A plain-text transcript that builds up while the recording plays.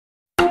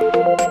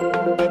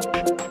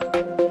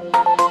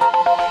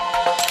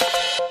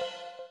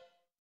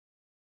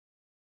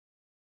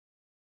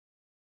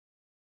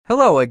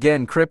Hello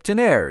again,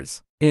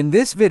 Kryptonaires. In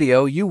this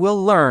video you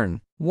will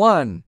learn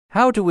 1.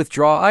 How to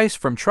withdraw ICE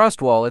from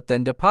Trust Wallet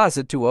then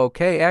deposit to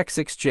OKX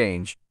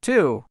Exchange.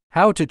 2.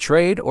 How to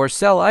trade or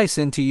sell ICE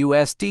into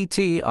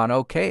USDT on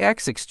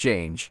OKX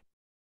Exchange.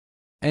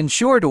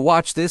 Ensure to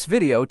watch this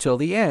video till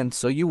the end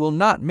so you will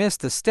not miss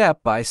the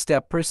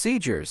step-by-step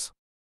procedures.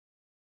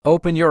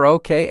 Open your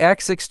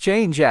OKX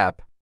Exchange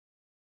app.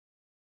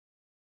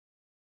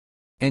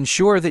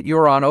 Ensure that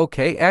you're on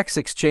OKX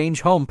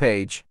Exchange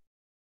homepage.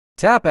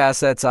 Tap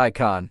Assets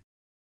icon.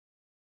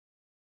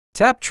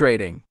 Tap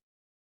Trading.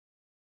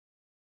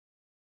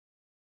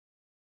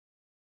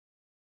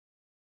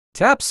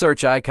 Tap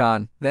Search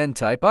icon, then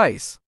type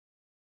ICE.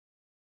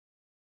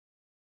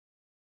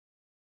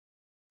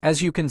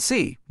 As you can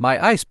see,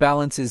 my ICE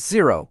balance is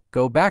 0.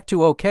 Go back to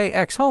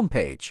OKX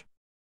homepage.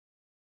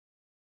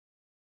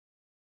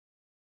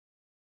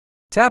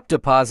 Tap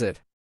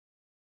Deposit.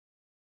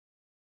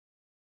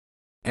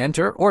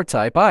 Enter or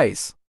type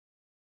ICE.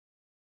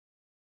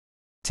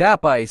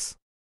 Tap ICE.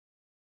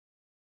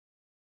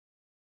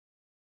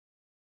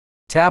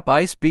 Tap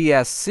ICE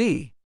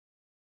BSC.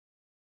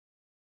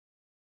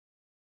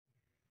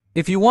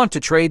 If you want to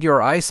trade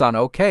your ICE on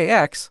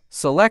OKX,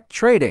 select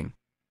Trading.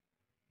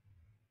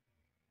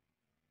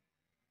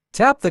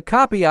 Tap the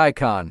copy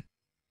icon.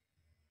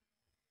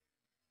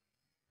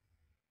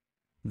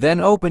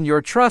 Then open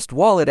your Trust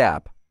Wallet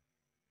app.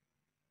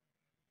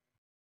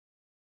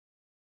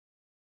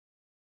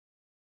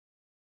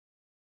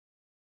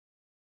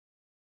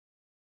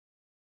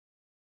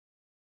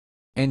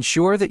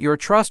 Ensure that your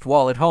Trust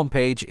Wallet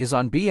homepage is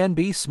on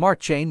BNB Smart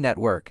Chain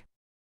Network.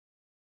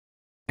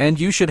 And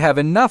you should have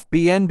enough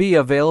BNB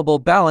available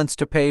balance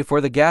to pay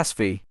for the gas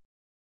fee.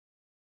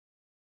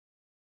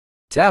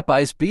 Tap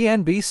ICE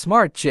BNB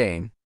Smart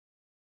Chain.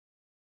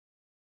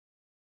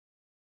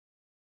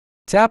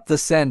 Tap the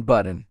Send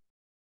button.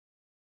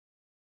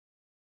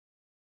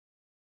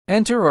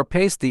 Enter or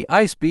paste the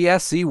ICE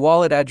BSC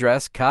wallet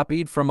address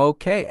copied from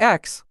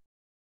OKX.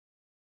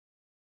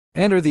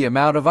 Enter the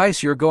amount of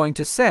ICE you're going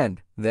to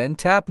send, then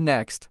tap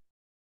Next.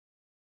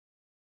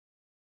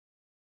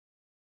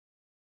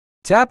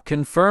 Tap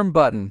Confirm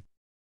button.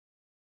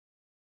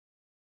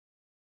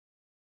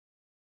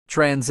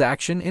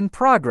 Transaction in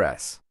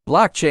progress.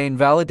 Blockchain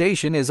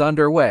validation is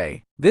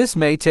underway. This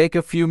may take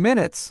a few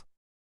minutes.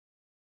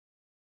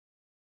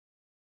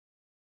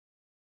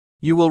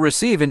 You will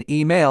receive an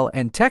email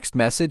and text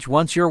message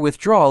once your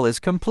withdrawal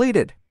is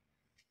completed.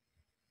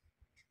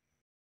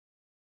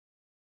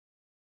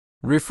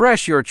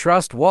 Refresh your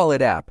Trust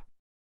Wallet app.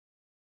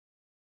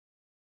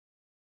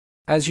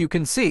 As you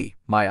can see,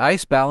 my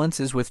ICE balance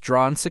is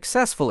withdrawn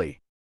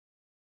successfully.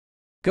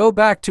 Go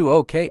back to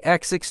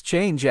OKX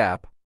Exchange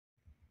app.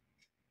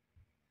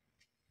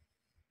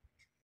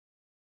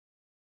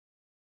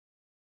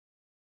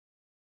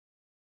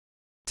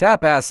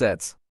 Tap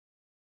Assets.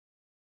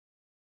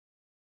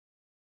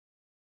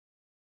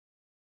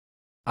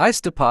 ICE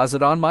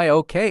deposit on my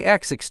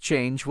OKX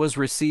Exchange was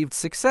received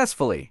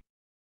successfully.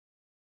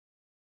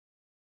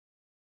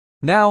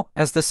 Now,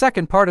 as the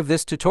second part of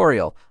this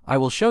tutorial, I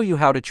will show you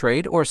how to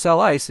trade or sell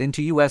ICE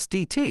into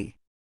USDT.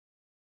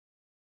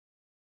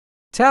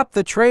 Tap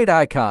the Trade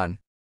icon.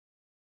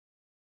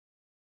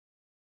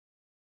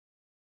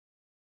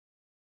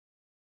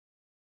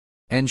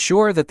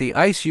 Ensure that the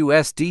ICE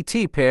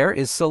USDT pair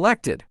is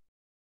selected.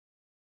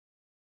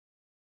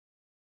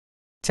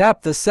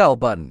 Tap the Sell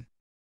button.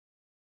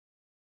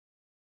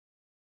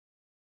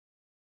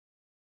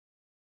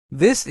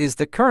 This is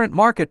the current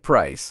market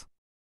price.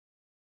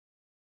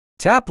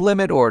 Tap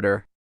Limit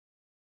Order.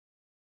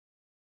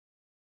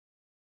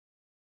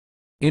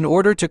 In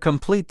order to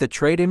complete the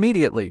trade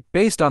immediately,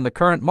 based on the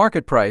current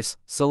market price,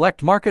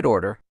 select Market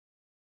Order.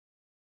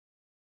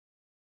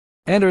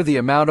 Enter the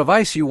amount of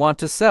ICE you want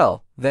to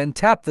sell, then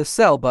tap the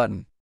Sell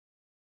button.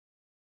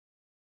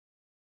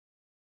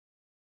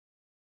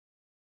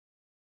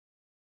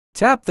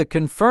 Tap the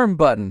Confirm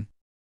button.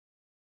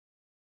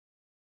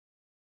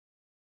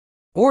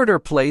 Order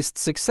placed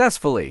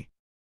successfully.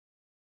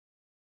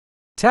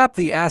 Tap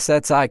the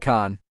Assets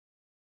icon.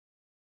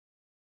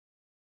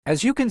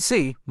 As you can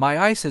see, my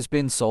ICE has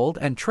been sold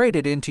and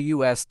traded into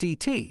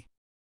USDT.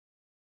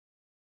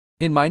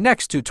 In my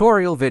next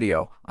tutorial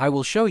video, I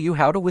will show you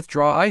how to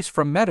withdraw ICE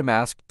from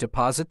MetaMask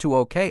deposit to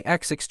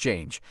OKX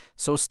Exchange,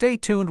 so stay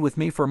tuned with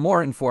me for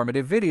more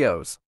informative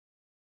videos.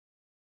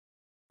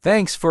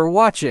 Thanks for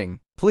watching.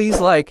 Please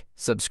like,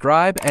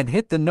 subscribe, and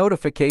hit the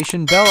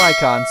notification bell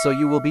icon so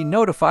you will be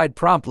notified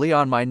promptly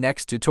on my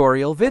next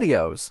tutorial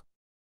videos.